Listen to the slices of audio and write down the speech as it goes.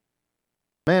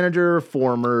manager,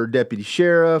 former deputy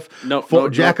sheriff, No,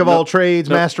 jack of all trades,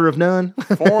 master of none.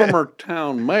 Former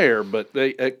town mayor, but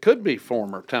it could be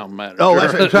former town manager. Oh,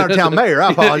 that's town mayor.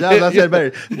 I apologize. I said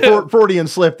better. Freudian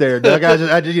slip there, Doug. I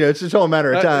just, it's just all a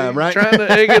matter of time, right? Trying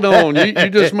to egg it on. You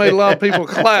just made a lot of people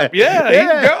clap. Yeah.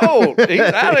 He's gold. He's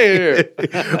out of here.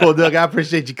 Well, Doug, I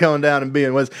appreciate you coming down and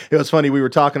being with us. It was funny. We were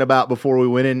talking about before we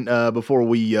went in, before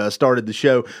we started the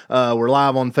show. We're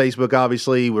live on Facebook,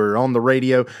 obviously. We're on the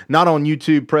radio, not on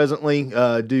YouTube presently,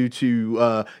 due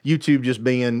to YouTube just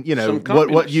being,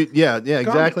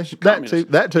 exactly.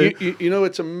 That too.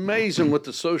 It's amazing with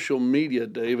the social media,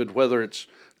 David, whether it's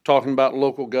talking about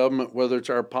local government, whether it's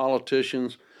our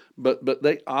politicians, but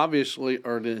they obviously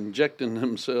are injecting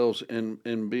themselves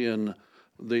in being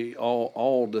the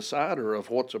all decider of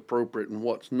what's appropriate and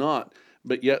what's not.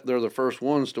 But yet they're the first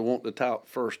ones to want to tout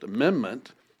First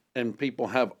Amendment, and people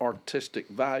have artistic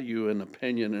value and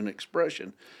opinion and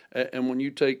expression. And when you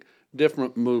take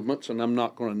different movements, and I'm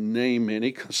not going to name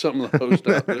any because some of the hosts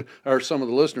out there, or some of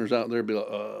the listeners out there be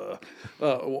like,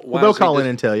 why they'll call in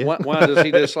and tell you. Why does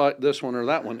he dislike this one or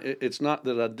that one? It's not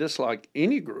that I dislike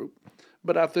any group,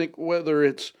 but I think whether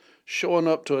it's showing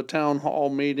up to a town hall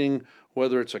meeting,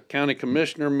 whether it's a county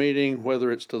commissioner meeting,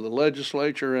 whether it's to the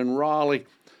legislature in Raleigh,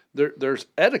 there's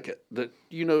etiquette that,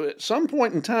 at some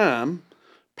point in time,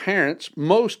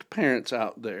 most parents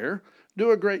out there do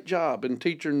a great job in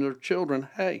teaching their children,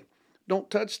 hey, don't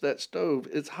touch that stove,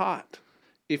 it's hot.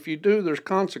 If you do, there's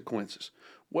consequences.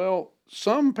 Well,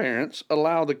 some parents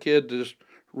allow the kid to just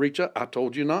reach up, I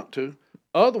told you not to.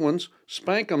 Other ones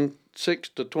spank them 6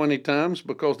 to 20 times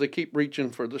because they keep reaching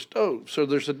for the stove. So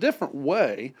there's a different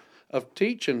way of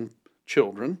teaching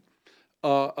children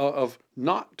of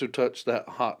not to touch that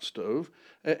hot stove.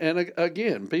 And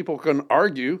again, people can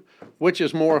argue which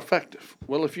is more effective.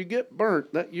 Well, if you get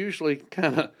burnt, that usually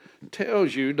kind of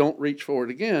tells you don't reach for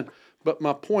it again. But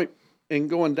my point in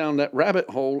going down that rabbit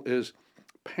hole is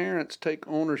parents take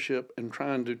ownership in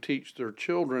trying to teach their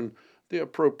children the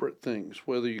appropriate things.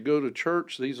 Whether you go to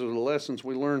church, these are the lessons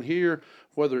we learn here.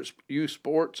 Whether it's youth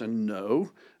sports, and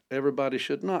no, everybody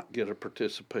should not get a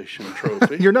participation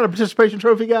trophy. You're not a participation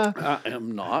trophy guy? I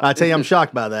am not. I tell you, I'm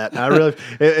shocked by that. I really,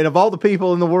 and of all the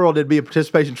people in the world that'd be a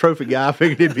participation trophy guy, I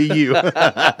figured it'd be you.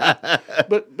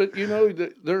 But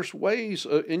there's ways,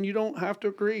 and you don't have to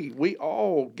agree. We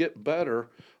all get better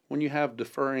when you have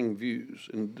differing views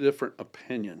and different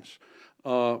opinions.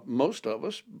 Most of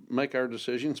us make our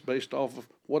decisions based off of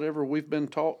whatever we've been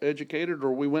taught, educated,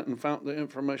 or we went and found the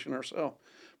information ourselves.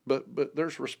 But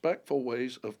there's respectful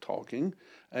ways of talking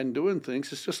and doing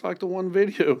things. It's just like the one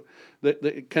video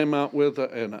that came out with,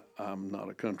 and I'm not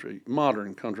a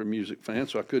modern country music fan,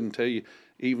 so I couldn't tell you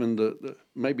even the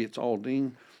maybe it's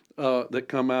Aldine that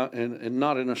come out and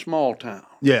not in a small town.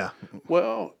 Yeah.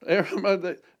 Well,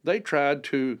 everybody, they tried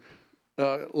to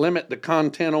limit the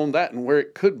content on that and where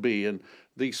it could be, and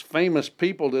these famous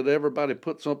people that everybody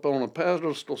puts up on a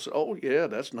pedestal say, oh yeah,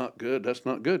 that's not good, that's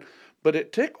not good. But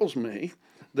it tickles me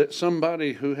that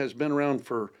somebody who has been around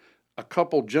for a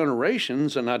couple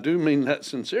generations, and I do mean that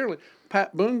sincerely,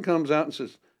 Pat Boone comes out and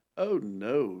says, oh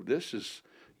no, this is,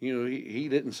 he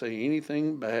didn't say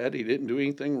anything bad, he didn't do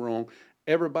anything wrong.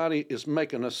 Everybody is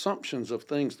making assumptions of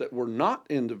things that were not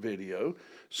in the video.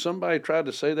 Somebody tried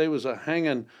to say they was a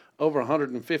hanging over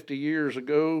 150 years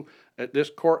ago at this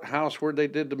courthouse where they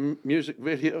did the music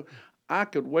video. I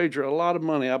could wager a lot of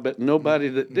money. I bet nobody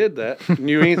that did that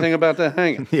knew anything about that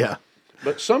hanging. Yeah.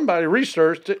 But somebody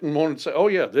researched it and wanted to say, oh,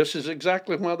 yeah, this is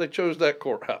exactly why they chose that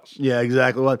courthouse. Yeah,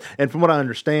 exactly. Well, and from what I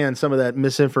understand, some of that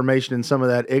misinformation and some of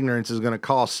that ignorance is going to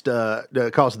cost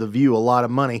the View a lot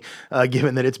of money,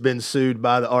 given that it's been sued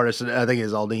by the artist, I think it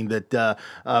is Aldine, that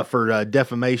for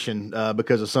defamation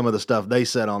because of some of the stuff they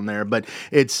said on there. But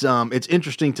it's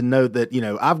interesting to note that,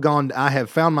 I have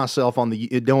found myself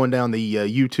going down the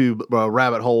YouTube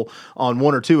rabbit hole on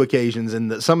one or two occasions,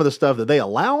 and some of the stuff that they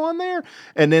allow on there,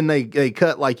 and then they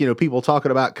cut people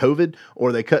talking about COVID,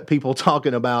 or they cut people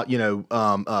talking about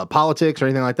politics or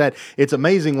anything like that. It's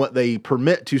amazing what they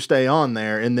permit to stay on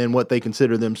there, and then what they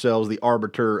consider themselves the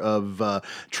arbiter of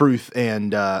truth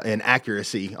and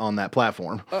accuracy on that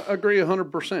platform. I agree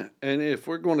 100%. And if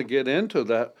we're going to get into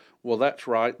that, well, that's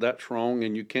right, that's wrong,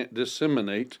 and you can't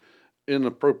disseminate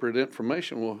inappropriate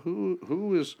information. Well,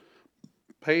 who is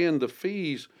paying the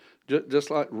fees? Just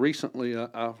like recently,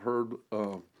 I've heard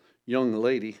young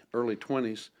lady, early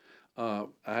 20s, I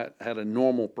had a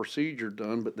normal procedure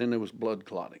done, but then there was blood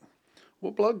clotting.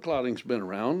 Well, blood clotting's been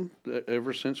around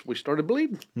ever since we started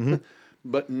bleeding. Mm-hmm.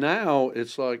 But now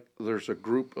it's like there's a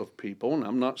group of people, and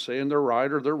I'm not saying they're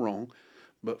right or they're wrong,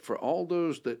 but for all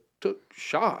those that took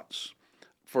shots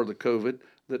for the COVID,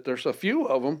 that there's a few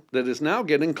of them that is now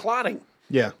getting clotting.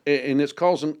 Yeah. And it's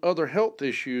causing other health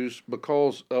issues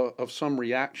because of some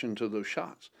reaction to those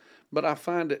shots. But I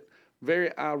find it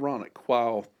very ironic.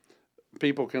 While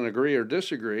people can agree or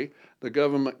disagree, the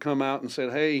government come out and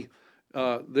said, hey,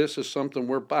 this is something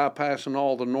we're bypassing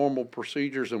all the normal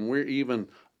procedures, and we're even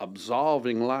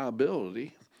absolving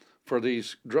liability for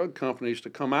these drug companies to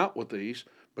come out with these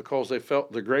because they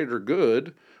felt the greater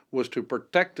good was to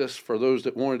protect us for those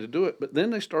that wanted to do it. But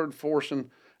then they started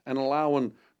forcing and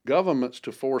allowing governments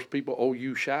to force people, oh,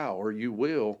 you shall or you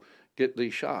will get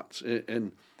these shots.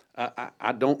 And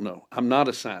I don't know. I'm not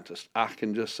a scientist. I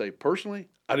can just say personally,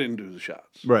 I didn't do the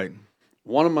shots. Right.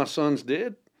 One of my sons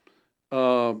did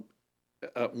one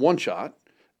shot,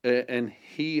 and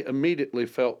he immediately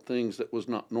felt things that was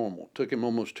not normal. It took him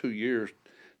almost 2 years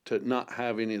to not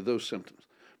have any of those symptoms.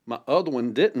 My other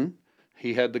one didn't.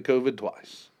 He had the COVID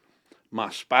twice. My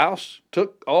spouse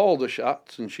took all the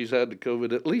shots, and she's had the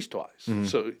COVID at least twice. Mm-hmm.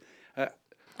 So,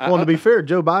 well, to be fair,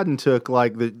 Joe Biden took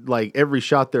like every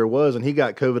shot there was, and he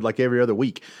got COVID like every other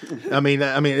week. I mean,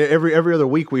 every other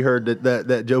week we heard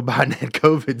that Joe Biden had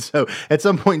COVID. So at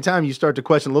some point in time, you start to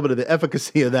question a little bit of the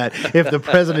efficacy of that. If the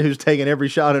president who's taking every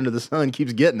shot under the sun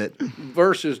keeps getting it,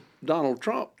 versus Donald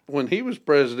Trump when he was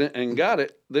president and got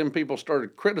it, then people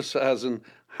started criticizing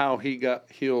how he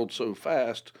got healed so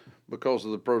fast because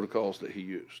of the protocols that he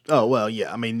used. Oh well,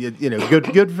 yeah. I mean,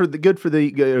 good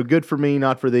for me,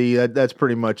 not for thee. That's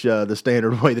pretty much the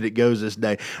standard way that it goes this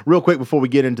day. Real quick before we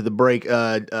get into the break,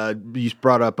 you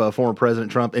brought up former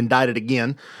President Trump indicted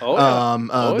again. Oh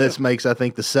yeah. This makes, I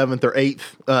think, the 7th or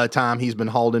 8th time he's been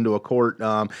hauled into a court.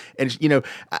 And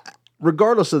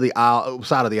regardless of the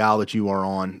side of the aisle that you are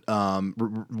on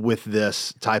with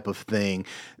this type of thing,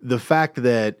 the fact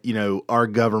that our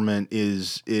government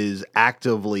is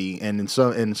actively and in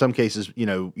some cases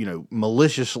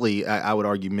maliciously, I would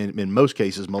argue in most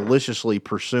cases maliciously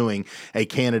pursuing a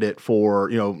candidate for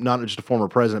not just a former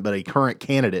president but a current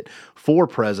candidate for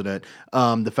president,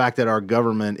 the fact that our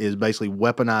government is basically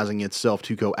weaponizing itself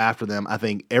to go after them, I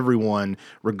think everyone,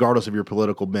 regardless of your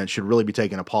political bent, should really be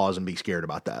taking a pause and be scared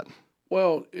about that.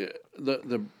 Well,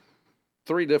 the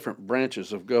 3 different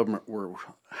branches of government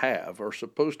are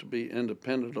supposed to be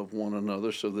independent of one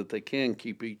another so that they can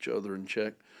keep each other in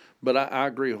check. But I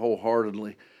agree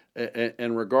wholeheartedly.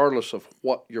 And regardless of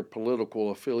what your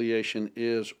political affiliation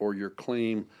is or your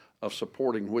claim of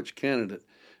supporting which candidate,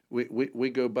 we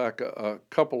go back a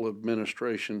couple of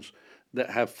administrations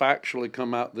that have factually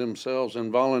come out themselves and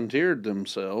volunteered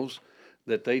themselves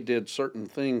that they did certain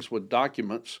things with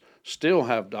documents, still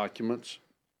have documents,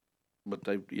 but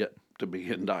they've yet to be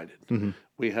indicted. Mm-hmm.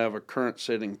 We have a current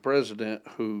sitting president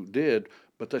who did,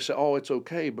 but they say, oh, it's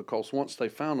okay because once they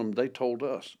found them, they told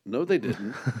us. No, they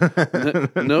didn't.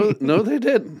 No, they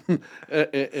didn't.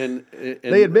 And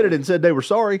they admitted and said they were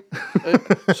sorry.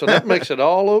 So that makes it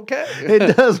all okay.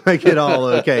 It does make it all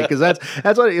okay because that's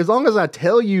what. As long as I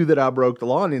tell you that I broke the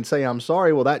law and say I'm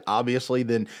sorry, well, that obviously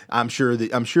then I'm sure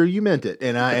you meant it,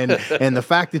 and the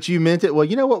fact that you meant it, well,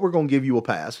 you know what, we're going to give you a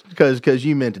pass because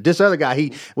you meant it. This other guy,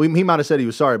 he might have said he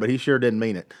was sorry, but he sure didn't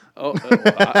mean it.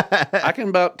 I can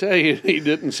about tell you he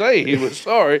didn't say he was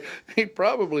sorry. He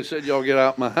probably said, y'all get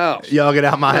out my house. Y'all get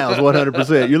out my house,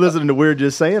 100%. You're listening to We're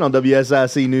Just Saying on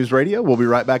WSIC News Radio. We'll be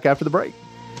right back after the break.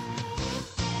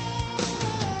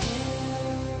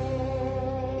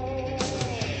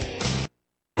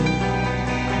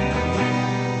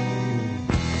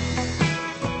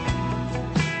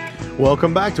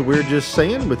 Welcome back to We're Just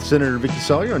Saying with Senator Vicki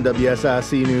Sawyer on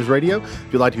WSIC News Radio.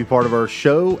 If you'd like to be part of our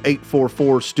show,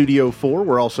 844-STUDIO-4.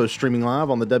 We're also streaming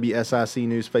live on the WSIC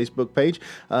News Facebook page.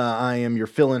 I am your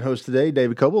fill-in host today,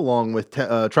 David Coble, along with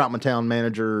Troutman Town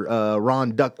Manager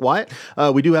Ron Duck Wyatt.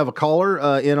 We do have a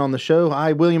caller in on the show.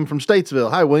 Hi, William from Statesville.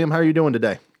 Hi, William. How are you doing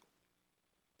today?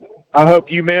 I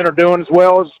hope you men are doing as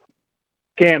well as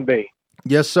can be.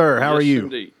 Yes, sir. How are you?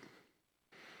 Indeed.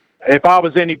 If I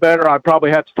was any better, I'd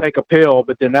probably have to take a pill,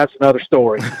 but then that's another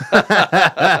story.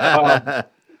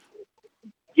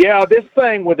 Yeah, this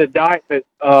thing with indictment,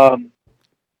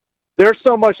 there's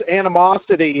so much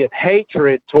animosity and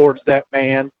hatred towards that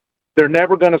man. They're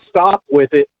never going to stop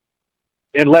with it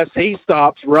unless he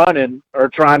stops running or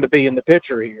trying to be in the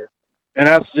picture here. And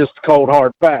that's just cold,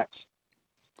 hard facts.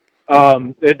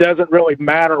 It doesn't really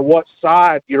matter what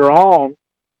side you're on,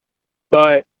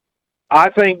 but I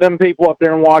think them people up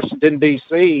there in Washington,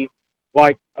 D.C.,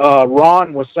 like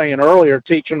Ron was saying earlier,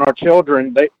 teaching our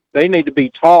children, they need to be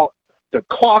taught to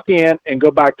clock in and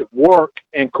go back to work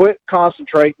and quit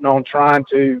concentrating on trying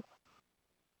to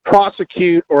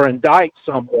prosecute or indict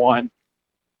someone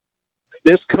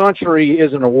this country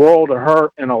is in a world of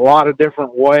hurt in a lot of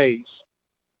different ways.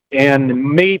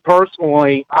 And me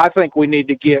personally, I think we need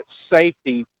to get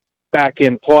safety back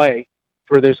in play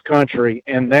for this country,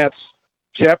 and that's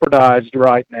jeopardized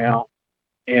right now.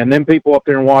 And then people up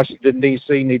there in Washington,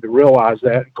 D.C. need to realize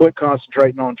that and quit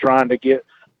concentrating on trying to get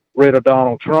rid of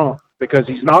Donald Trump, because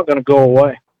he's not going to go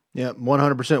away. Yeah,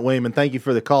 100%, William, and thank you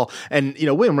for the call. And,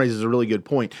 William raises a really good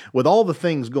point. With all the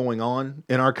things going on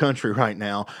in our country right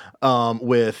now,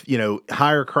 with,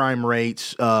 higher crime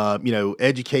rates,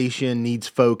 education needs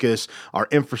focus, our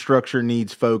infrastructure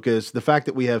needs focus, the fact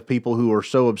that we have people who are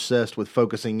so obsessed with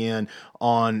focusing in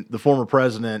on the former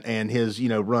president and his,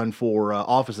 run for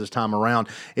office this time around,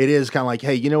 it is kind of like,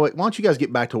 hey, you know what, why don't you guys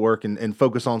get back to work and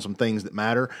focus on some things that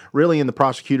matter? Really, in the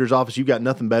prosecutor's office, you've got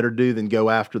nothing better to do than go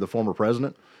after the former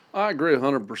president. I agree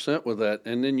 100% with that.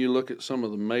 And then you look at some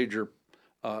of the major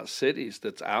cities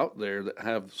that's out there that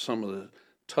have some of the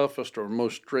toughest or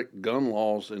most strict gun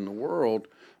laws in the world.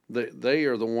 They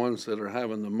are the ones that are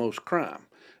having the most crime,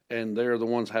 and they're the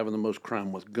ones having the most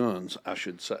crime with guns, I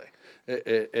should say.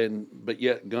 But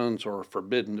yet guns are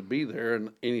forbidden to be there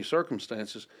in any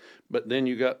circumstances. But then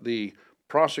you got the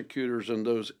prosecutors in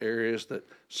those areas that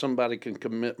somebody can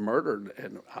commit murder,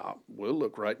 and we'll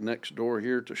look right next door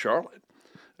here to Charlotte.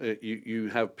 You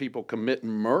have people committing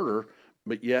murder,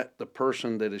 but yet the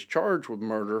person that is charged with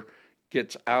murder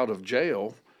gets out of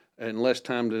jail in less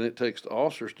time than it takes the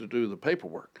officers to do the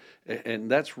paperwork.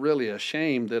 And that's really a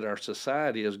shame that our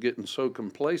society is getting so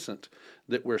complacent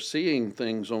that we're seeing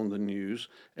things on the news,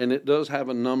 and it does have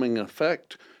a numbing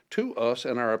effect to us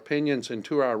and our opinions and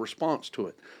to our response to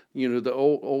it. The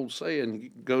old saying, you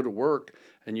go to work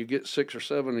and you get 6 or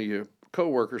 7 of your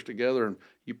coworkers together and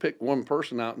you pick one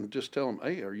person out and just tell them,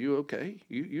 hey, are you okay?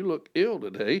 You look ill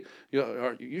today.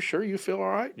 Are you sure you feel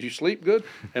all right? Did you sleep good?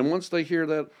 And once they hear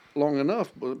that long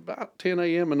enough, about 10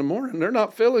 a.m. in the morning, they're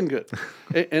not feeling good.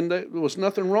 And there was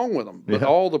nothing wrong with them. But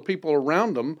all the people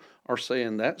around them are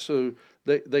saying that. So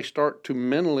they start to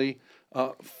mentally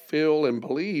feel and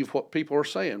believe what people are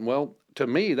saying. Well, to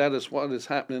me, that is what is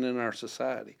happening in our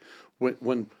society.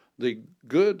 When the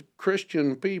good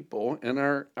Christian people in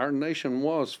our nation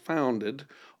was founded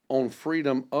on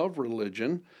freedom of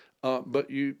religion, but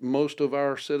most of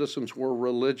our citizens were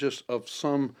religious of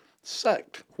some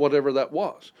sect, whatever that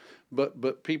was.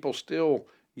 But people still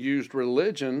used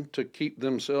religion to keep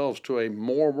themselves to a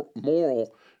more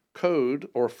moral code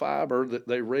or fiber that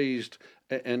they raised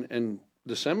and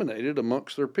disseminated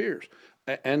amongst their peers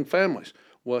and families.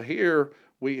 Well, here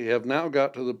we have now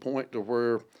got to the point to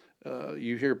where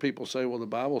you hear people say, well, the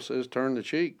Bible says turn the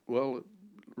cheek. Well,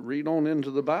 read on into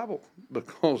the Bible,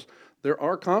 because there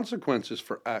are consequences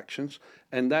for actions,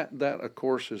 and that of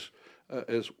course,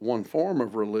 is one form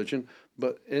of religion.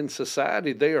 But in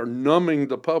society, they are numbing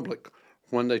the public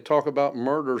when they talk about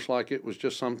murders like it was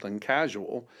just something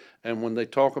casual, and when they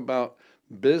talk about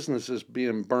businesses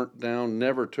being burnt down,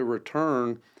 never to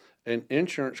return, and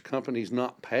insurance companies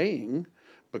not paying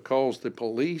because the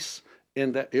police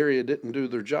in that area didn't do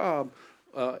their job.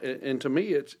 And to me,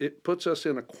 it puts us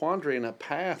in a quandary and a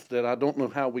path that I don't know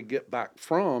how we get back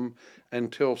from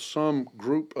until some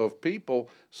group of people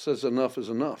says enough is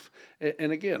enough.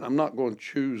 And again, I'm not going to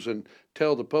choose and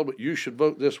tell the public you should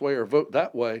vote this way or vote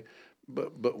that way.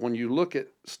 But when you look at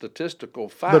statistical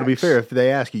facts, but to be fair, if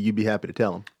they ask you, you'd be happy to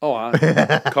tell them. Oh,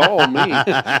 call me,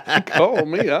 call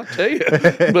me. I'll tell you.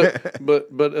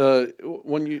 But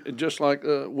when you, just like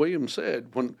William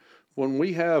said, when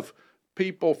we have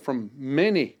people from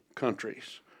many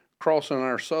countries crossing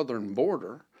our southern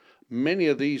border, many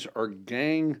of these are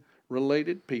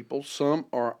gang-related people. Some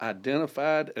are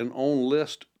identified and on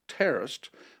list terrorists,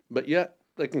 but yet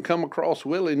they can come across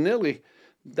willy-nilly.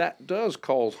 That does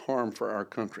cause harm for our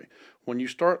country. When you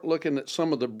start looking at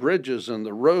some of the bridges and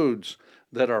the roads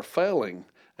that are failing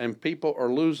and people are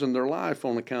losing their life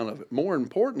on account of it. More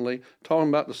importantly, talking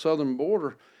about the southern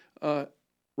border,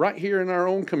 right here in our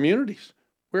own communities,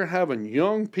 we're having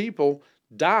young people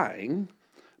dying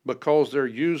because they're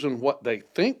using what they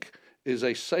think is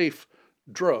a safe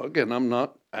drug, and I'm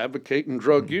not advocating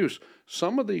drug use.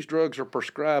 Some of these drugs are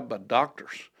prescribed by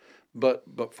doctors, but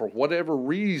for whatever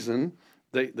reason,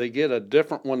 they get a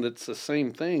different one that's the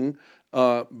same thing,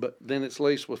 but then it's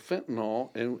laced with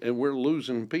fentanyl, and we're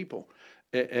losing people.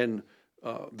 And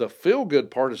the feel-good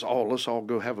part is, let's all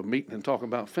go have a meeting and talk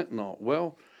about fentanyl.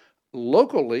 Well,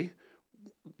 locally,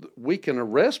 we can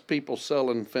arrest people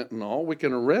selling fentanyl. We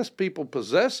can arrest people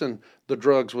possessing the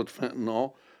drugs with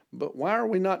fentanyl. But why are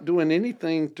we not doing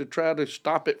anything to try to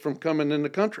stop it from coming in the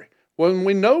country when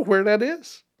we know where that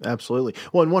is? Absolutely.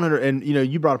 Well, and 100, and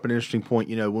you brought up an interesting point.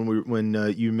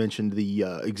 When you mentioned the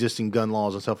existing gun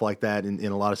laws and stuff like that, in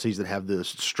a lot of cities that have the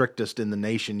strictest in the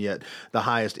nation, yet the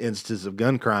highest instances of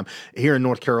gun crime. Here in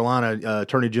North Carolina,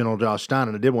 Attorney General Josh Stein,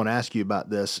 and I did want to ask you about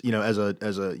this.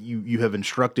 You have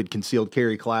instructed concealed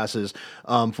carry classes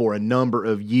for a number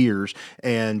of years,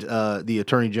 and the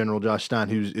Attorney General Josh Stein,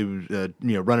 who's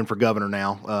running for governor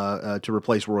now to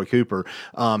replace Roy Cooper,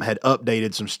 had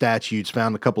updated some statutes,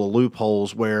 found a couple of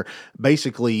loopholes where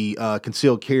basically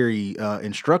concealed carry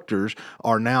instructors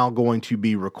are now going to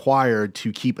be required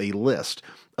to keep a list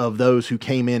of those who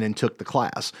came in and took the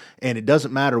class. And it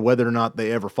doesn't matter whether or not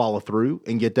they ever follow through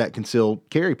and get that concealed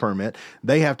carry permit.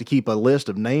 They have to keep a list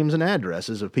of names and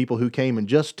addresses of people who came and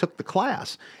just took the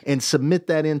class and submit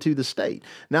that into the state.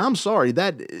 Now, I'm sorry,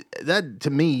 that to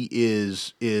me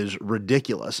is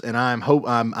ridiculous. And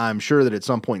I'm sure that at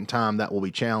some point in time that will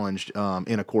be challenged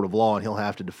in a court of law, and he'll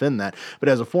have to defend that. But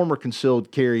as a former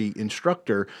concealed carry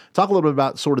instructor, talk a little bit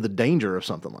about sort of the danger of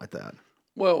something like that.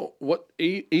 Well,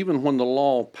 even when the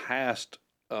law passed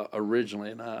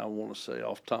originally, and I want to say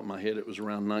off the top of my head, it was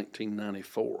around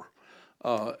 1994.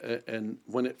 And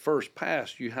when it first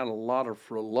passed, you had a lot of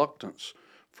reluctance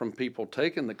from people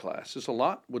taking the classes. A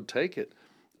lot would take it,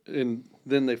 and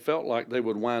then they felt like they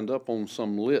would wind up on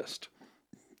some list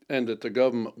and that the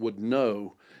government would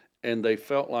know, and they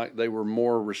felt like they were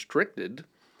more restricted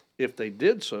if they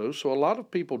did so. So a lot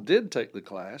of people did take the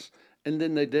class, and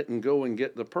then they didn't go and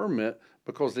get the permit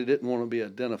because they didn't want to be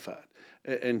identified.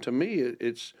 And to me,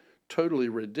 it's totally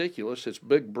ridiculous. It's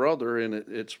Big Brother in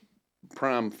its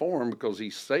prime form, because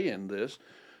he's saying this.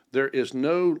 There is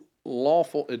no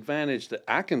lawful advantage that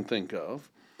I can think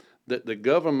of that the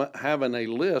government having a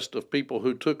list of people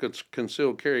who took a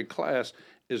concealed carry class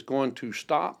is going to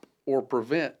stop or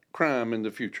prevent crime in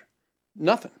the future.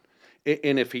 Nothing.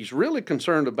 And if he's really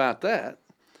concerned about that,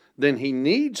 then he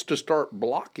needs to start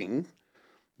blocking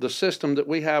the system that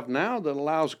we have now that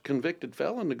allows a convicted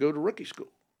felon to go to rookie school.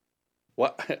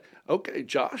 Well, okay,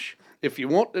 Josh, if you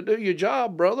want to do your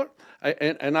job, brother,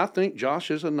 and I think Josh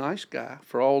is a nice guy.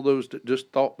 For all those that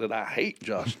just thought that I hate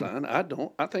Josh Stein, I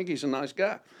don't. I think he's a nice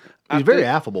guy. He's a very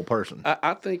affable person.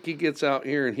 I think he gets out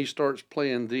here and he starts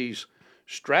playing these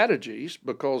strategies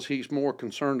because he's more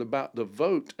concerned about the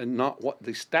vote and not what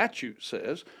the statute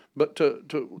says. But to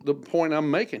the point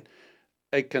I'm making,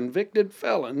 a convicted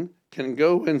felon can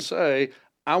go and say,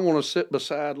 I want to sit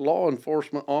beside law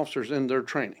enforcement officers in their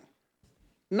training.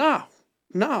 No.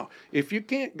 If you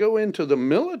can't go into the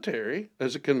military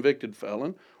as a convicted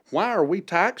felon, why are we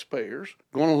taxpayers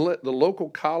going to let the local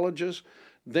colleges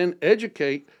then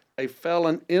educate a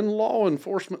felon in law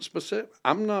enforcement specific?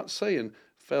 I'm not saying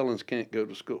felons can't go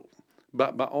to school.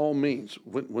 But by all means,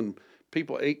 when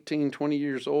people 18, 20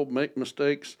 years old make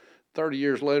mistakes, 30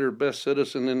 years later, best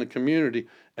citizen in the community,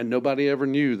 and nobody ever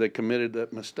knew they committed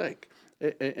that mistake.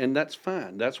 And that's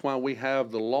fine. That's why we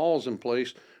have the laws in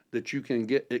place that you can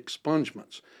get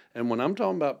expungements. And when I'm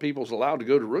talking about people's allowed to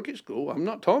go to rookie school, I'm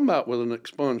not talking about with an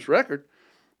expunged record.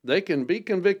 They can be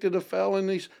convicted of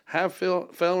felonies, have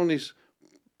felonies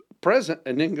present,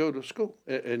 and then go to school.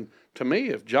 And to me,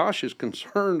 if Josh is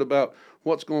concerned about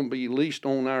what's going to be leased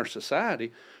on our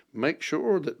society, make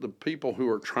sure that the people who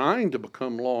are trying to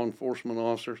become law enforcement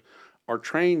officers are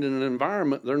trained in an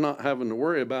environment they're not having to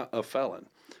worry about a felon.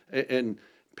 And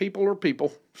people are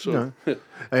people. So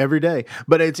every day.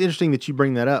 But it's interesting that you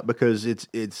bring that up, because it's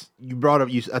you brought up,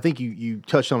 I think you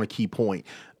touched on a key point.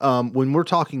 When we're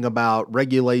talking about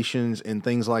regulations and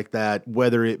things like that,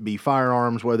 whether it be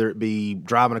firearms, whether it be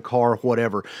driving a car,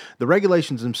 whatever, the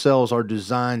regulations themselves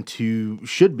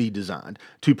should be designed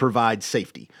to provide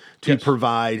safety, to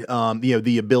provide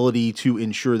the ability to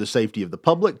ensure the safety of the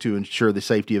public, to ensure the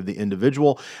safety of the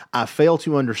individual. I fail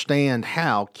to understand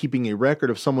how keeping a record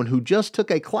of someone who just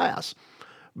took a class,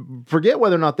 forget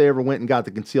whether or not they ever went and got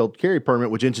the concealed carry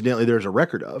permit, which incidentally there's a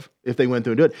record of if they went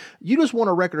through and did it. You just want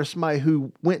a record of somebody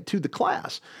who went to the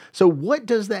class. So what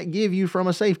does that give you from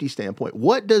a safety standpoint?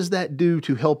 What does that do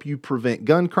to help you prevent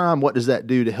gun crime? What does that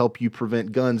do to help you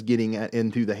prevent guns getting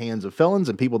into the hands of felons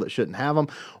and people that shouldn't have them?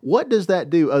 What does that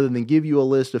do other than give you a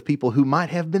list of people who might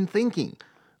have been thinking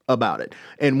about it?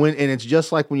 And it's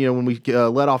just like when we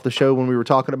let off the show when we were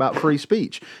talking about free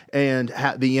speech and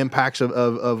the impacts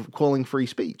of quelling free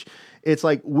speech. It's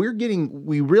like we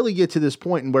really get to this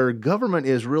point where government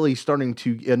is really starting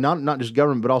to, not just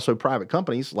government, but also private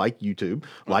companies like YouTube,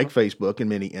 like Facebook in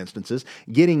many instances,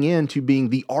 getting into being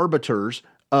the arbiters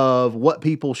of what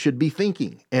people should be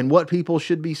thinking and what people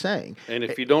should be saying. And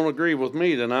if you don't agree with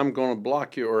me, then I'm going to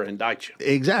block you or indict you.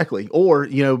 Exactly. Or,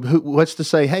 what's to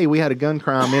say, hey, we had a gun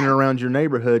crime in and around your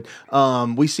neighborhood.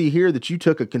 We see here that you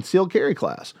took a concealed carry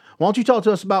class. Why don't you talk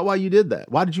to us about why you did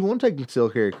that? Why did you want to take a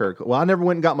concealed carry class? Well, I never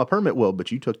went and got my permit. Well,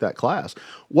 but you took that class.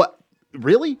 What?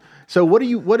 Really? So what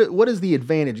is the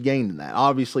advantage gained in that?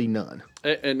 Obviously none.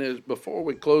 And before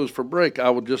we close for break, I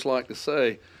would just like to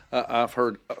say, I've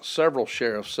heard several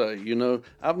sheriffs say,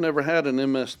 I've never had an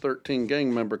MS-13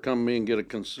 gang member come to me and get a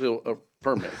concealed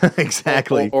permit.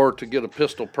 Exactly. Or to get a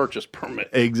pistol purchase permit.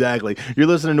 Exactly. You're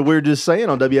listening to We're Just Saying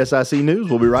on WSIC News.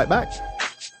 We'll be right back.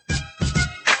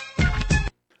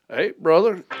 Hey,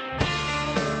 brother.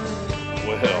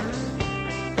 Well.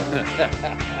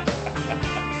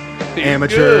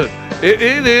 Amateur. It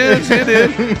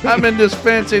is. I'm in this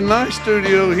fancy nice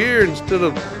studio here instead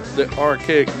of the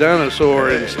archaic dinosaur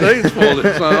in Statesville.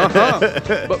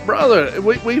 But brother,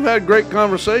 we've had great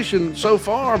conversation so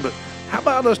far, but how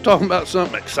about us talking about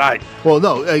something exciting? Well,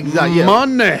 no, exactly. Yeah.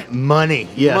 Money.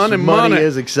 Yes, money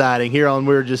is exciting. Here on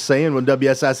We're Just Saying on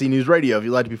WSIC News Radio. If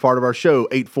you'd like to be part of our show,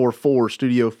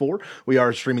 844-STUDIO-4. We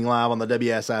are streaming live on the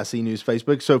WSIC News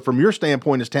Facebook. So from your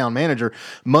standpoint as town manager,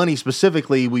 money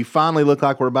specifically, we finally look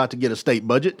like we're about to get a state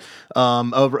budget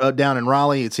over down in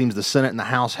Raleigh. It seems the Senate and the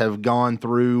House have gone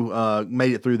through,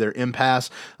 made it through their impasse.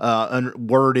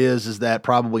 Word is that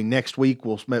probably next week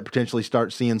we'll potentially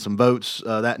start seeing some votes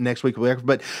that next week.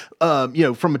 But,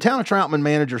 from a town of Troutman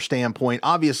manager standpoint,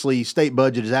 obviously state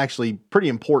budget is actually pretty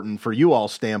important for you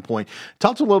all's standpoint.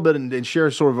 Talk to a little bit and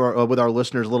share sort of with our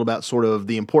listeners a little about sort of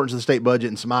the importance of the state budget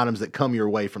and some items that come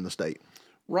your way from the state.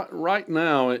 Right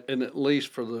now, and at least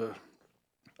for the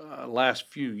last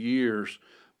few years,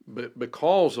 but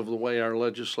because of the way our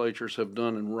legislatures have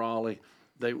done in Raleigh,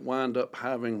 they wind up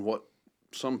having what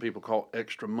some people call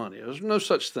extra money. There's no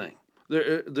such thing.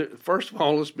 First of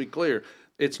all, let's be clear.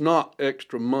 It's not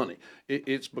extra money.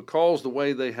 It's because the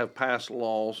way they have passed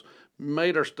laws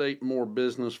made our state more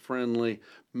business friendly,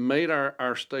 made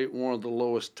our state one of the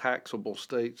lowest taxable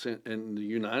states in the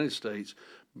United States,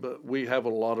 but we have a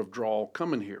lot of draw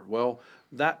coming here. Well,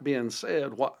 that being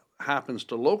said, what happens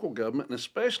to local government, and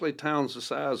especially towns the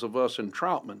size of us in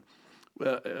Troutman,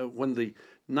 when the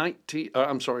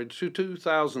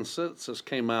 2000 census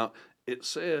came out, it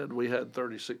said we had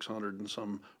 3,600 and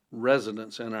some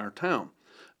residents in our town.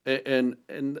 And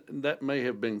that may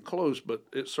have been close, but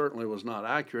it certainly was not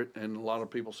accurate. And a lot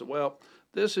of people said, well,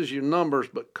 this is your numbers,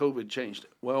 but COVID changed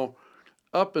it. Well,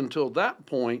 up until that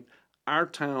point, our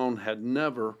town had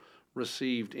never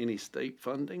received any state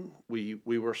funding. We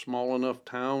were a small enough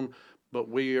town, but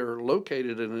we are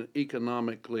located in an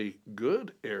economically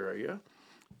good area,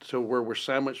 so where we're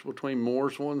sandwiched between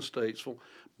Mooresville and Statesville.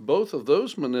 Both of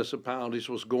those municipalities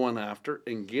was going after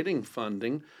and getting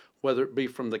funding, whether it be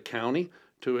from the county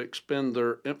to expend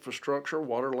their infrastructure,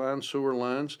 water lines, sewer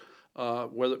lines,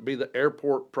 whether it be the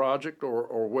airport project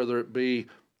or whether it be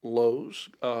Lowe's.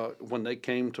 When they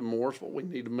came to Mooresville, we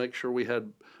need to make sure we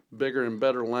had bigger and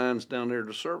better lines down there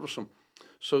to service them.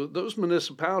 So those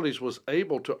municipalities was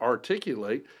able to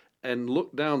articulate and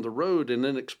look down the road and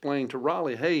then explain to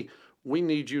Raleigh, hey, we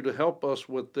need you to help us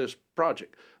with this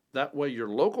project. That way your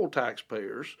local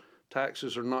taxpayers'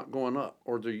 taxes are not going up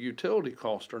or their utility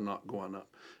costs are not going up.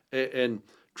 And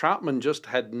Troutman just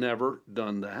had never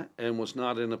done that and was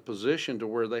not in a position to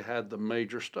where they had the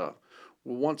major stuff.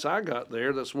 Well, once I got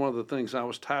there, that's one of the things I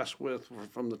was tasked with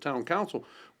from the town council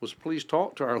was please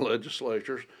talk to our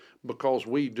legislatures because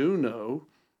we do know,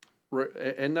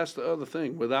 and that's the other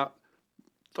thing, without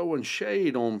throwing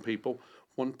shade on people,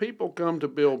 when people come to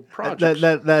build projects,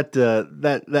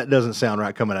 that doesn't sound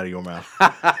right coming out of your mouth.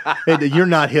 You're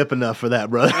not hip enough for that,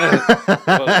 brother.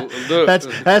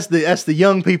 That's the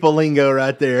young people lingo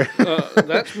right there.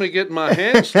 That's me getting my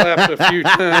hand slapped a few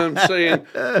times, saying,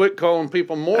 "Quit calling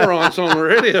people morons on the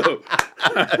radio."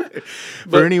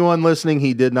 For anyone listening,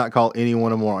 he did not call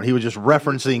anyone a moron. He was just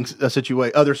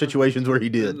referencing other situations where he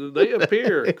did. They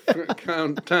appear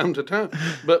time to time,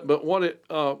 but what it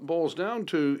boils down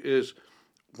to is.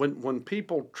 When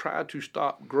people try to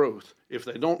stop growth, if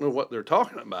they don't know what they're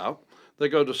talking about, they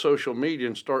go to social media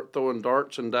and start throwing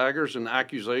darts and daggers and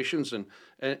accusations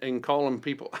and calling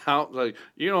people out like,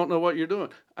 you don't know what you're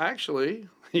doing. Actually,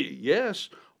 yes,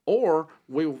 or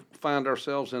we find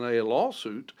ourselves in a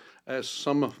lawsuit, as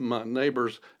some of my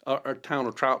neighbors, our town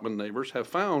of Troutman neighbors, have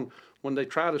found when they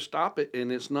try to stop it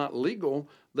and it's not legal,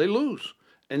 they lose.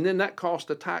 And then that costs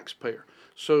the taxpayer.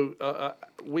 So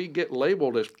we get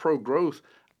labeled as pro-growth.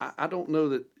 I don't know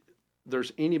that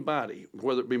there's anybody,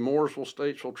 whether it be Mooresville,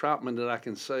 Statesville, Troutman, that I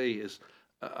can say is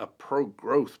a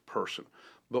pro-growth person.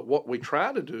 But what we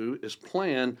try to do is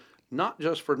plan not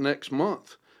just for next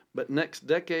month, but next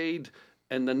decade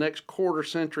and the next quarter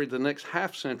century, the next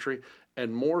half century.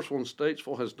 And Mooresville and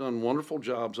Statesville has done wonderful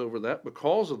jobs over that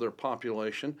because of their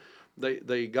population.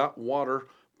 They got water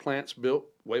plants built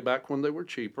way back when they were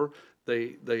cheaper.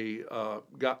 They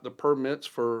got the permits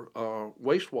for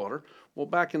wastewater. Well,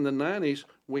 back in the 90s,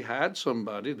 we had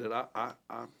somebody that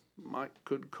I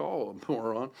could call a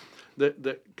moron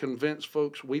that convinced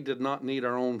folks we did not need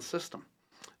our own system.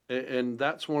 And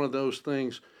that's one of those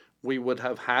things we would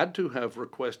have had to have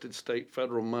requested state,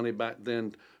 federal money back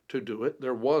then to do it.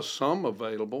 There was some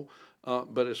available,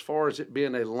 but as far as it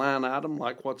being a line item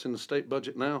like what's in the state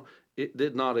budget now, it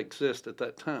did not exist at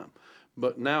that time.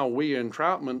 But now we in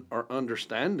Troutman are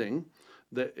understanding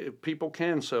that if people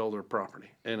can sell their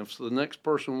property, and if the next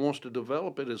person wants to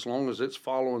develop it, as long as it's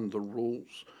following the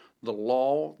rules, the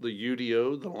law, the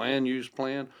UDO, the land use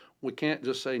plan, we can't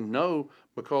just say no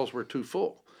because we're too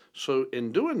full. So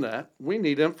in doing that, we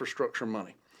need infrastructure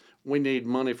money. We need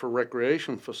money for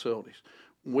recreation facilities.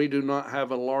 We do not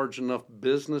have a large enough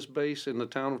business base in the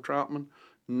town of Troutman,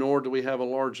 nor do we have a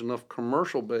large enough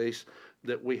commercial base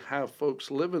that we have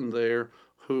folks living there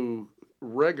who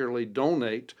regularly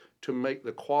donate to make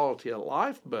the quality of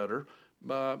life better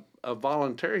by a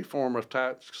voluntary form of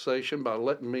taxation by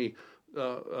letting me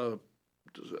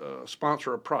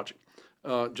sponsor a project.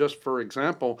 Just for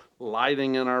example,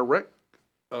 lighting in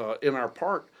our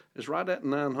park is right at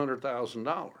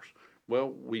 $900,000.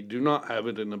 Well, we do not have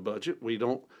it in the budget. We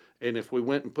don't, and if we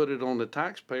went and put it on the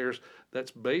taxpayers,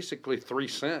 that's basically 3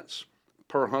 cents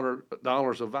per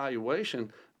 $100 of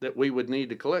valuation that we would need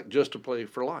to collect just to pay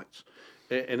for lights.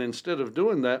 And instead of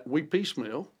doing that, we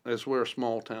piecemeal, as we're a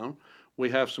small town. We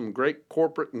have some great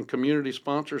corporate and community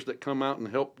sponsors that come out and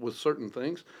help with certain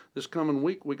things. This coming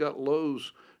week, we got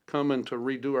Lowe's coming to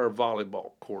redo our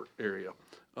volleyball court area.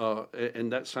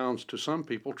 And that sounds to some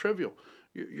people trivial.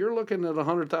 You're looking at a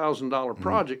 $100,000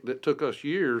 project that took us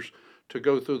years to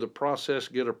go through the process,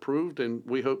 get approved, and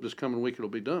we hope this coming week it'll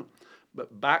be done.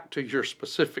 But back to your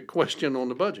specific question on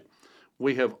the budget.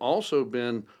 We have also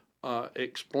been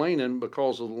explaining,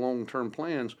 because of the long-term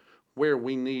plans, where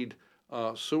we need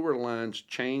sewer lines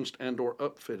changed and or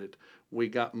upfitted. We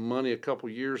got money a couple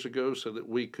years ago so that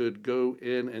we could go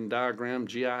in and diagram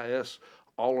GIS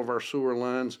all of our sewer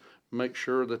lines, make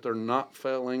sure that they're not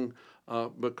failing,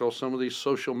 because some of these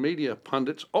social media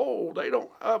pundits, they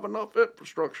don't have enough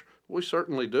infrastructure. We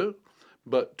certainly do.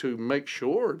 But to make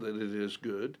sure that it is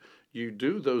good, you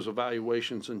do those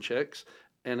evaluations and checks.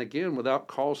 And again, without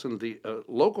causing the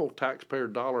local taxpayer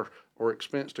dollar or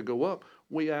expense to go up,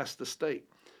 we ask the state.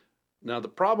 Now, the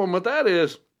problem with that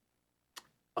is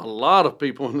a lot of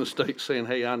people in the state saying,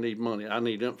 hey, I need money, I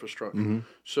need infrastructure. Mm-hmm.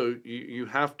 So you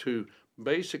have to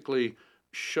basically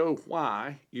show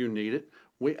why you need it.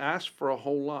 We ask for a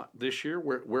whole lot. This year,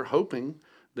 we're hoping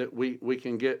that we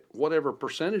can get whatever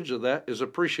percentage of that is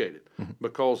appreciated, mm-hmm.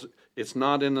 because it's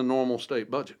not in the normal state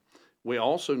budget. We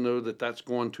also know that that's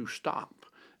going to stop.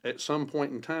 At some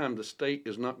point in time, the state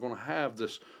is not going to have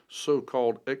this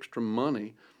so-called extra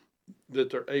money that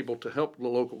they're able to help the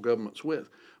local governments with.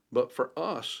 But for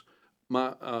us,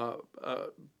 my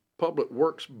public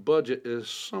works budget is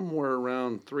somewhere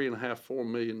around $3.5–4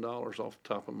 million off the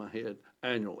top of my head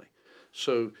annually.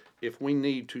 So if we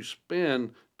need to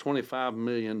spend $25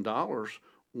 million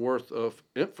worth of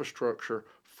infrastructure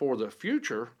for the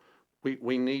future,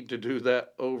 we need to do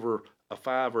that over a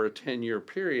 5 or a 10-year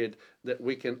period, that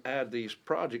we can add these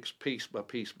projects piece by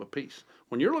piece by piece.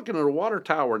 When you're looking at a water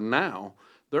tower now,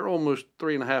 they're almost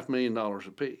 $3.5 million a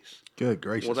piece. Good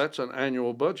gracious. Well, that's an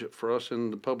annual budget for us in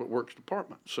the Public Works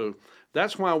Department. So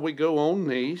that's why we go on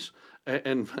knees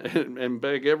and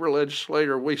beg every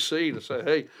legislator we see to say,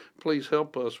 hey, please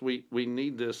help us. We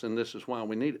need this, and this is why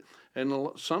we need it. And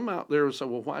some out there will say,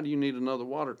 well, why do you need another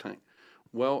water tank?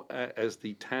 Well, as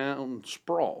the town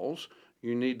sprawls,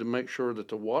 you need to make sure that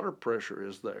the water pressure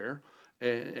is there,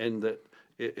 and that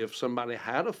if somebody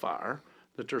had a fire,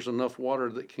 that there's enough water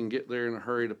that can get there in a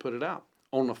hurry to put it out.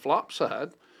 On the flop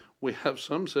side, we have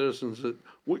some citizens that,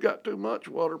 we got too much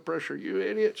water pressure, you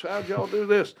idiots, how'd y'all do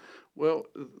this? Well,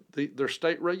 there's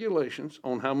state regulations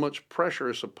on how much pressure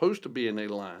is supposed to be in a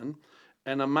line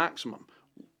and a maximum.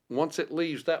 Once it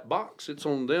leaves that box, it's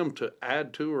on them to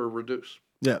add to or reduce.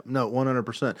 Yeah, no,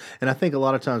 100%. And I think a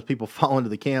lot of times people fall into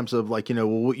the camps of like,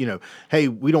 well, hey,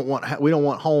 we don't want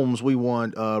homes, we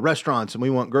want restaurants and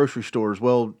we want grocery stores.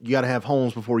 Well, you got to have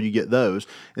homes before you get those.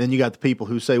 And then you got the people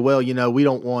who say, well, we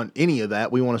don't want any of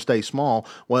that. We want to stay small.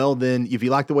 Well, then if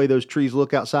you like the way those trees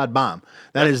look outside, buy them.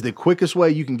 That is the quickest way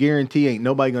you can guarantee ain't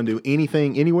nobody going to do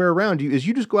anything anywhere around you is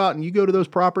you just go out and you go to those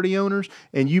property owners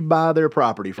and you buy their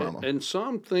property from them. And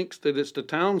some thinks that it's the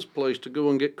town's place to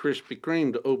go and get Krispy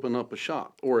Kreme to open up a shop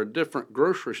or a different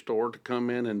grocery store to come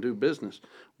in and do business.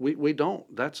 We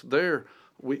don't. That's there.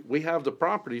 We have the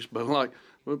properties, but like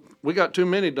we got too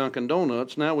many Dunkin'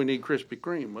 Donuts. Now we need Krispy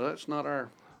Kreme. Well, that's not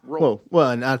our role.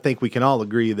 Well, and I think we can all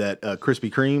agree that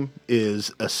Krispy Kreme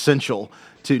is essential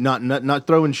to not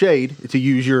throwing shade, to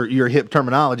use your hip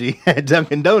terminology at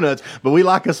Dunkin' Donuts, but we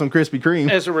like us some Krispy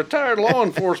Kreme. As a retired law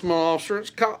enforcement officer, it's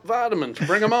cop vitamins.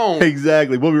 Bring them on.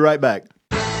 Exactly. We'll be right back.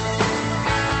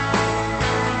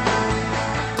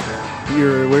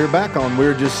 We're back on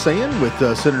We're Just Saying with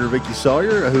Senator Vicki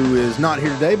Sawyer, who is not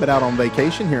here today, but out on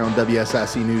vacation here on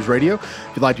WSIC News Radio.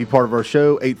 If you'd like to be part of our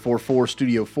show,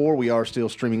 844-STUDIO-4. We are still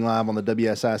streaming live on the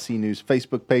WSIC News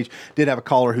Facebook page. Did have a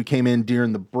caller who came in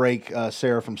during the break,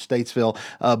 Sarah from Statesville,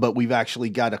 but we've actually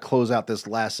got to close out this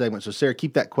last segment. So, Sarah,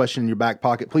 keep that question in your back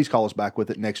pocket. Please call us back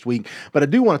with it next week. But I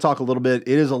do want to talk a little bit.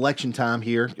 It is election time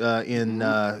here in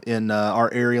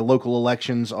our area. Local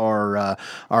elections are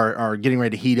getting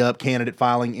ready to heat up. Candidate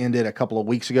filing ended a couple of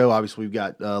weeks ago. Obviously, we've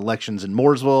got elections in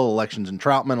Mooresville, elections in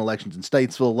Troutman, elections in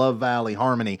Statesville, Love Valley,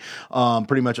 Harmony,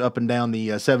 pretty much up and down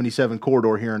the 77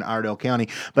 corridor here in Iredell County.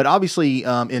 But obviously,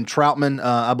 in Troutman,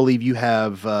 I believe you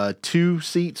have 2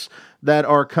 seats that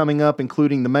are coming up,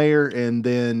 including the mayor, and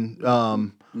then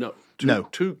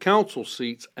two council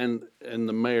seats, and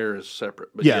the mayor is separate.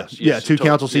 But yes, 2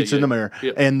 council seats and the mayor.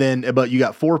 Yeah. And then, but you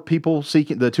got 4 people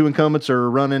seeking, the 2 incumbents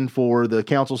are running for the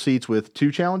council seats with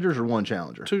 2 challengers or 1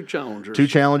 challenger? 2 challengers. 2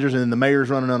 challengers, and then the mayor's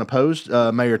running unopposed.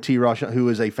 Mayor T. Rosh, who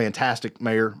is a fantastic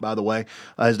mayor, by the way,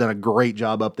 has done a great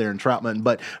job up there in Troutman.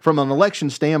 But from an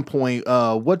election standpoint,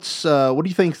 what do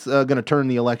you think's going to turn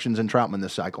the elections in Troutman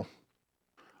this cycle?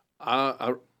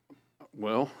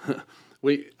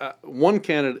 One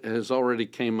candidate has already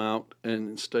came out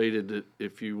and stated that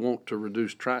if you want to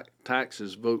reduce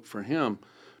taxes, vote for him.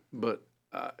 But,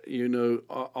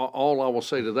 all I will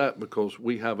say to that, because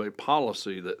we have a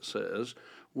policy that says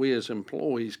we as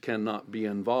employees cannot be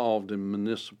involved in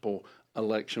municipal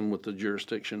election with the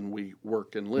jurisdiction we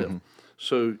work and live. Mm-hmm.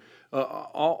 So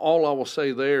all I will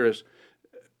say there is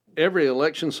every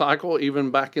election cycle,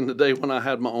 even back in the day when I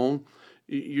had my own,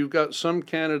 you've got some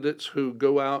candidates who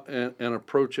go out and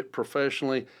approach it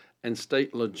professionally and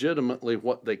state legitimately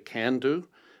what they can do,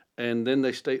 and then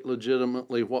they state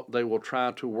legitimately what they will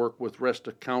try to work with rest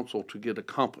of council to get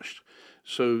accomplished.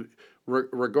 So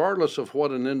regardless of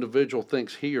what an individual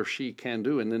thinks he or she can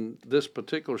do, and in this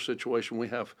particular situation we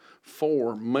have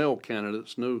 4 male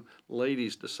candidates, no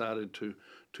ladies decided to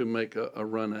make a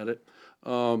run at it.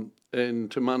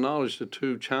 And to my knowledge, the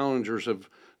 2 challengers have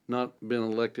not been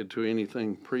elected to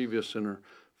anything previous and are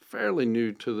fairly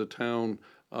new to the town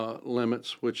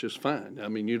limits, which is fine. I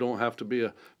mean, you don't have to be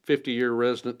a 50-year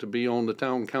resident to be on the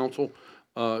town council.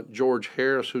 George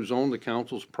Harris, who's on the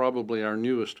council, is probably our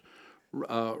newest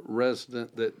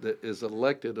resident that is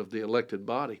elected of the elected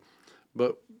body.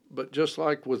 But just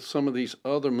like with some of these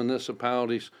other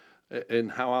municipalities,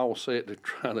 and how I will say it to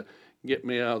try to get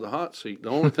me out of the hot seat, the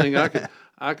only thing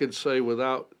I could say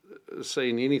without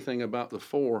saying anything about the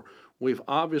 4, we've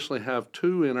obviously have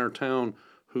 2 in our town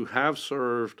who have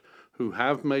served, who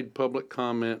have made public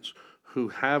comments, who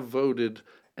have voted,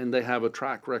 and they have a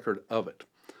track record of it.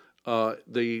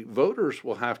 The voters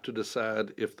will have to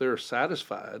decide if they're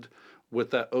satisfied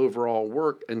with that overall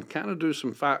work and kind of do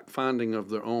some fact finding of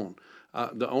their own.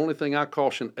 The only thing I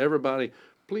caution everybody,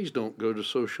 please don't go to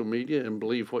social media and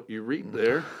believe what you read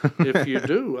there. If you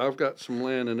do, I've got some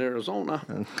land in Arizona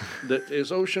that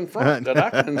is oceanfront that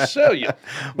I can sell you.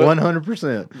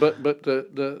 100%. But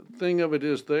the thing of it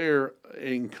is there,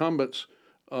 incumbents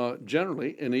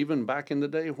generally, and even back in the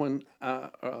day when,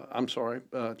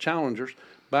 challengers,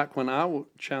 back when I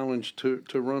challenged to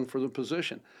run for the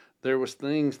position, there was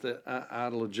things that I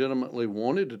legitimately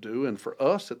wanted to do. And for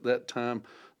us at that time,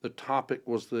 the topic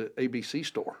was the ABC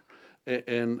store.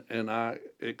 And I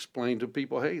explained to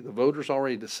people, hey, the voters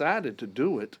already decided to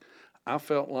do it. I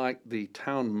felt like the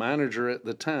town manager at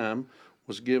the time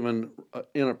was given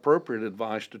inappropriate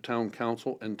advice to town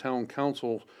council, and town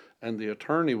council and the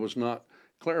attorney was not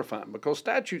clarifying, because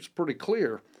statute's pretty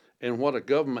clear in what a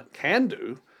government can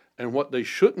do and what they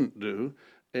shouldn't do,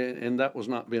 and that was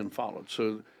not being followed.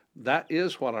 So that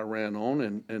is what I ran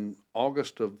on in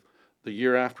August of The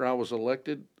year after I was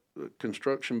elected,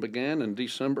 construction began. In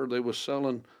December, they was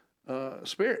selling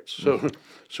spirits.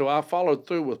 So I followed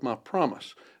through with my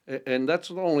promise. And that's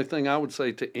the only thing I would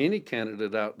say to any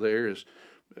candidate out there is,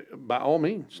 by all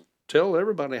means, tell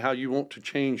everybody how you want to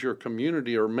change your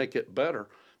community or make it better.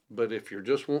 But if you're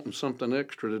just wanting something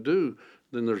extra to do,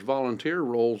 then there's volunteer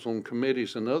roles on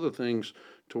committees and other things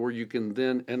to where you can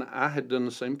then, and I had done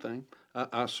the same thing.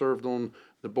 I served on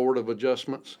the Board of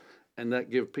Adjustments, and that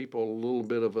gave people a little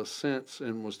bit of a sense,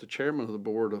 and was the chairman of the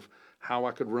board, of how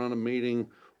I could run a meeting,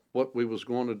 what we was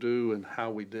going to do, and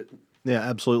how we didn't. Yeah,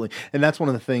 absolutely. And that's one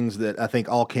of the things that I think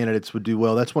all candidates would do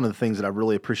well. That's one of the things that I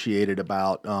really appreciated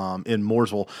about in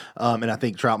Mooresville. And I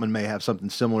think Troutman may have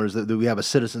something similar, is that we have a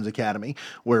Citizens Academy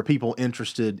where people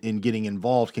interested in getting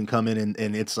involved can come in,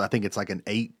 and it's, I think it's like an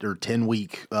 8 or 10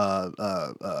 week,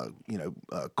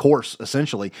 course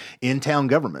essentially in town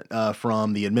government,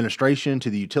 from the administration to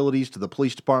the utilities to the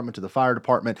police department to the fire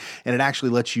department. And it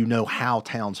actually lets you know how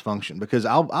towns function, because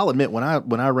I'll admit, when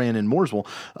I ran in Mooresville,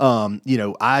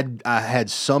 I had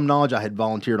some knowledge. I had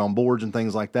volunteered on boards and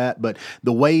things like that, but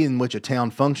the way in which a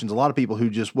town functions, a lot of people who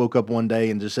just woke up one day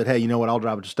and just said, hey, you know what, I'll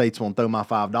drive to Statesville and throw my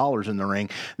 $5 in the ring.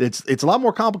 It's a lot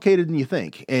more complicated than you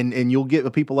think. And you'll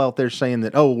get people out there saying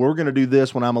that, oh, we're going to do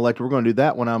this when I'm elected, we're going to do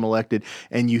that when I'm elected.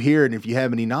 And you hear it, and if you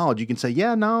have any knowledge, you can say,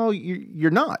 yeah, no, you're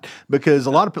not. Because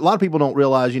a lot of people don't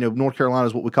realize, North Carolina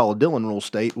is what we call a Dillon rule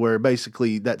state, where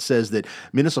basically that says that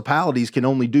municipalities can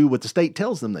only do what the state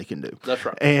tells them they can do. That's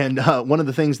right. And one of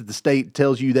the things that the state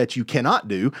tells you that you cannot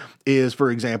do is, for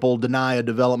example, deny a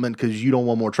development because you don't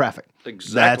want more traffic.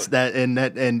 Exactly.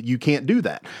 And you can't do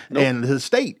that. Nope. And the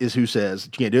state is who says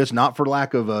you can't do it. It's not for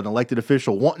lack of an elected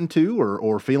official wanting to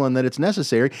or feeling that it's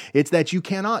necessary. It's that you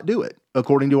cannot do it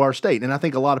according to our state. And I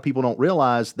think a lot of people don't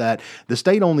realize that the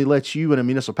state only lets you in a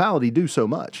municipality do so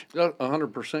much.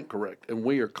 100% correct. And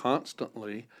we are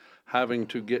constantly having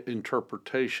to get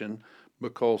interpretation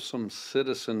because some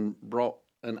citizen brought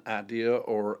an idea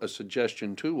or a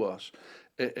suggestion to us.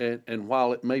 And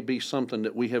while it may be something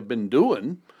that we have been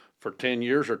doing for 10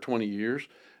 years or 20 years,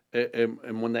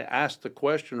 and when they ask the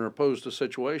question or pose the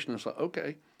situation, it's like,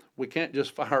 okay, we can't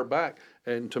just fire back.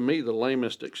 And to me, the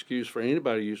lamest excuse for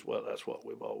anybody to use, well, that's what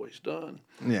we've always done.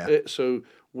 Yeah. So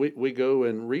we go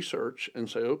and research and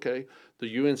say, okay,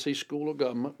 the UNC School of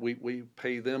Government, we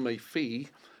pay them a fee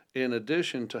in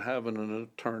addition to having an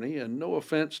attorney. And no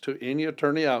offense to any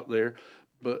attorney out there,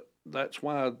 but that's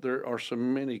why there are so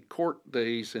many court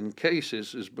days and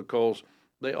cases, is because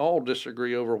they all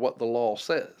disagree over what the law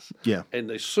says. Yeah. And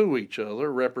they sue each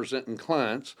other representing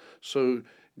clients. So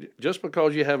just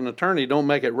because you have an attorney don't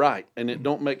make it right, and it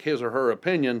don't make his or her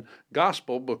opinion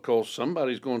gospel, because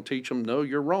somebody's going to teach them, no,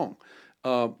 you're wrong.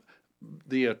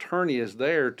 The attorney is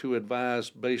there to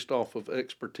advise based off of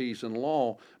expertise in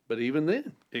law, but even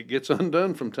then, it gets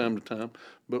undone from time to time.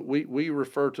 But we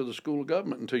refer to the School of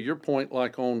Government, and to your point,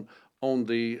 like on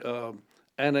the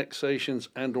annexations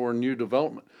and or new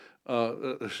development,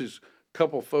 there's a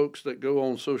couple folks that go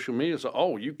on social media and say,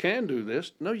 oh, you can do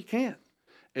this. No, you can't.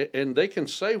 And they can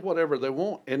say whatever they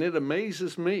want, and it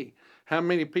amazes me how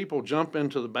many people jump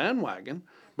into the bandwagon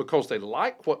because they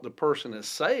like what the person is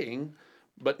saying,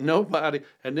 but nobody.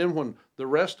 And then when the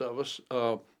rest of us,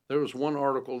 there was one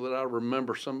article that I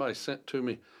remember somebody sent to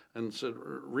me and said,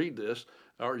 read this.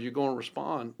 Are you going to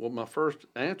respond? Well, my first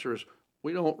answer is,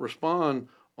 we don't respond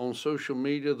on social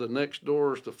media, the next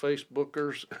doors, the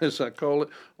Facebookers, as I call it,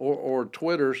 or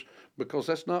Twitters, because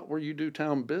that's not where you do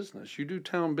town business. You do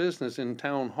town business in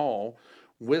town hall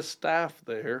with staff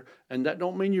there, and that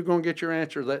don't mean you're going to get your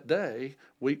answer that day.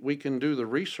 We can do the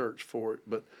research for it,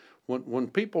 but when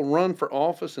people run for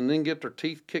office and then get their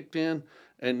teeth kicked in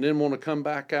and then want to come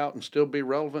back out and still be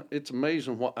relevant, it's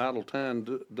amazing what idle time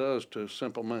does to a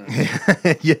simple man.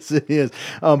 Yes, it is.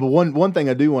 But one thing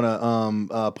I do want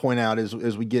to point out as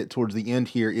we get towards the end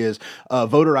here is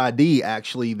voter ID.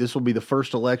 Actually, this will be the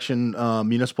first election,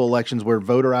 municipal elections, where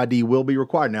voter ID will be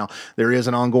required. Now, there is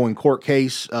an ongoing court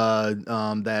case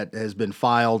that has been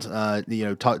filed,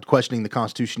 questioning the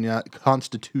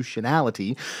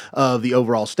constitutionality of the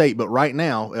overall state. But right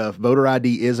now, if voter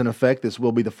ID is in effect, this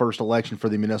will be the first election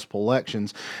for the municipal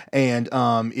elections. And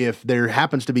if there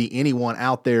happens to be anyone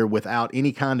out there without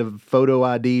any kind of photo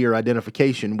ID or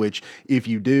identification, which if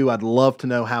you do, I'd love to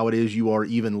know how it is you are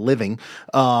even living,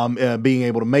 being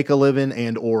able to make a living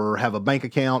and or have a bank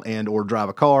account and or drive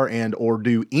a car and or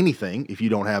do anything if you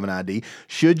don't have an ID.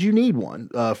 Should you need one,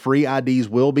 free IDs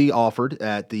will be offered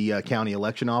at the county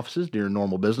election offices during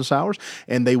normal business hours,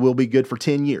 and they will be good for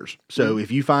 10 years. So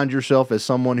if you find yourself as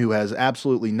someone who has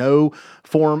absolutely no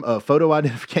form of photo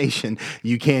identification,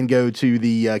 you can go to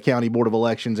the County Board of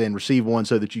Elections and receive one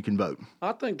so that you can vote.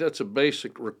 I think that's a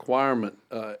basic requirement,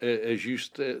 as you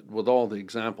said with all the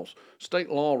examples. State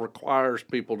law requires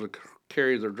people to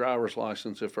carry their driver's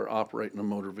license if they're operating a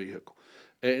motor vehicle.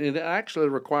 And it actually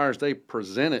requires they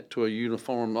present it to a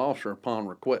uniformed officer upon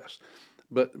request.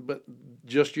 But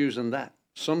just using that,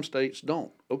 some states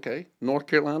don't. Okay, North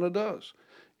Carolina does.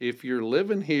 If you're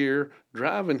living here,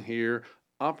 driving here,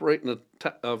 operating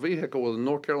a vehicle with a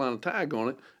North Carolina tag on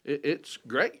it, it's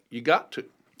great. You got to.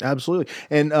 Absolutely.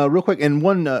 And real quick, and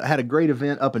one had a great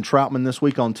event up in Troutman this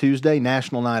week on Tuesday,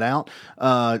 National Night Out,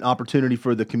 an opportunity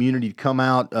for the community to come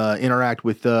out, interact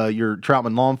with your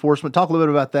Troutman law enforcement. Talk a little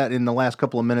bit about that in the last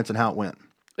couple of minutes and how it went.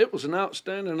 It was an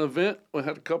outstanding event. We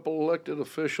had a couple elected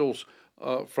officials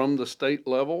from the state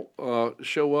level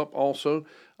show up also.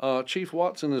 Chief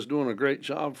Watson is doing a great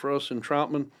job for us in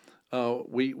Troutman.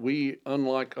 We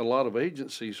unlike a lot of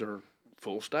agencies, are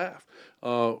full staff.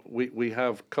 We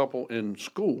have a couple in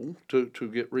school to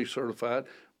get recertified.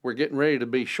 We're getting ready to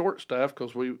be short staffed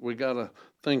because we got a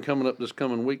thing coming up this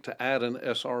coming week to add an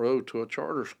SRO to a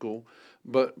charter school.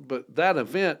 But that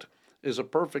event is a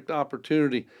perfect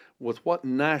opportunity with what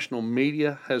national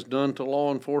media has done to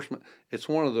law enforcement. It's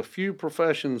one of the few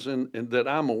professions that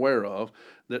I'm aware of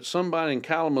that somebody in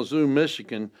Kalamazoo,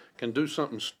 Michigan can do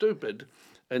something stupid,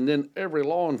 and then every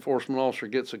law enforcement officer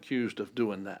gets accused of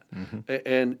doing that.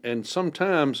 Mm-hmm. And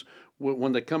sometimes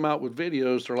when they come out with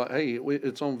videos, they're like, hey,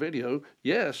 it's on video.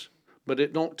 Yes, but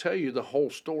it don't tell you the whole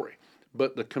story.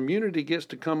 But the community gets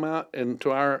to come out and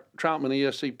to our Troutman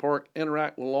ESC Park,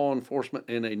 interact with law enforcement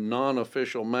in a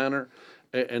non-official manner,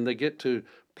 and they get to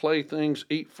play things,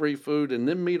 eat free food, and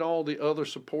then meet all the other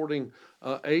supporting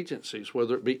agencies,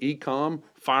 whether it be e-com,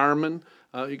 firemen.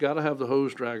 You got to have the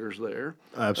hose draggers there.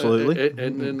 Absolutely.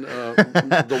 And then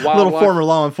the wildlife. Little former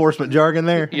law enforcement jargon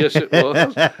there. Yes, it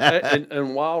was.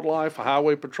 and wildlife,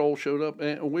 highway patrol showed up,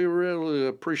 and we really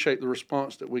appreciate the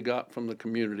response that we got from the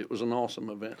community. It was an awesome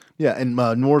event. Yeah, and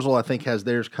Noorsville, I think, has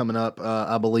theirs coming up,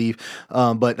 I believe.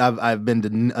 But I've been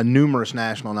to numerous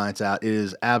national nights out. It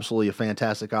is absolutely a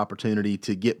fantastic opportunity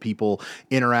to get people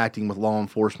interacting with law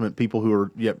enforcement. People who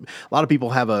are, a lot of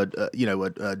people have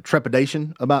a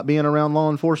trepidation about being around law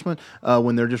enforcement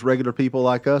when they're just regular people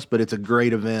like us, but it's a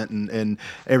great event and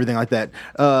everything like that.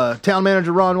 Town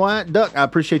Manager Ron Wyatt, Duck, I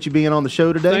appreciate you being on the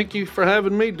show today. Thank you for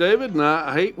having me, David, and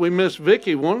I hate we miss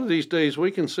Vicki. One of these days we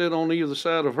can sit on either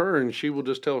side of her and she will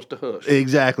just tell us to hush.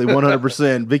 Exactly,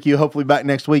 100%. Vicki, hopefully back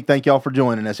next week. Thank y'all for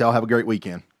joining us. Y'all have a great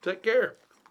weekend. Take care.